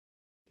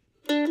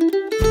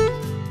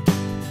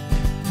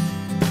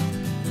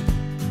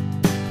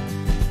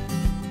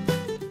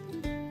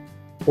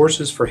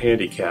Horses for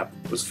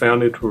Handicapped was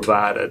founded to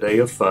provide a day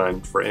of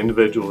fun for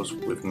individuals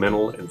with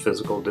mental and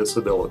physical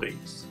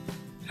disabilities.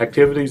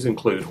 Activities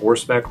include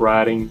horseback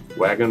riding,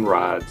 wagon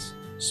rides,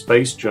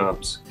 space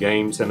jumps,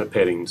 games, and a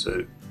petting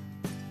zoo.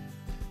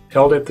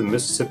 Held at the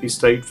Mississippi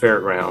State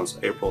Fairgrounds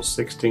April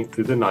 16th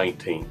through the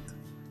 19th,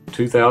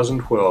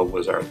 2012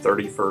 was our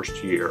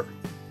 31st year.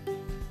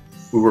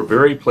 We were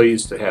very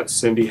pleased to have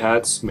Cindy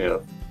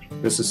Hyde-Smith,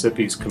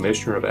 Mississippi's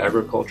Commissioner of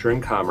Agriculture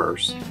and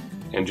Commerce,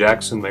 and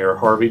Jackson Mayor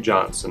Harvey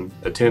Johnson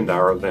attend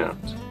our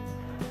event.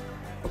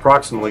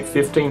 Approximately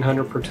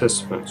 1,500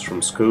 participants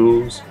from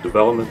schools,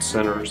 development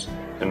centers,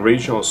 and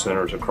regional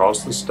centers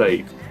across the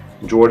state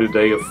enjoyed a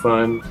day of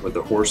fun with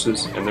the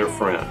horses and their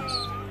friends.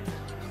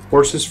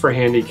 Horses for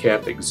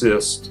Handicapped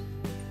exist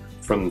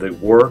from the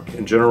work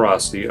and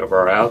generosity of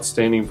our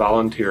outstanding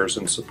volunteers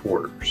and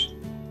supporters.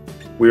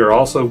 We are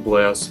also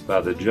blessed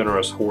by the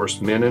generous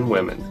horse men and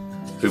women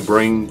who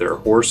bring their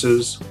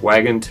horses,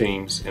 wagon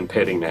teams, and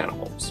petting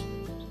animals.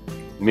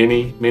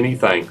 Many, many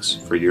thanks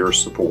for your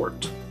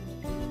support.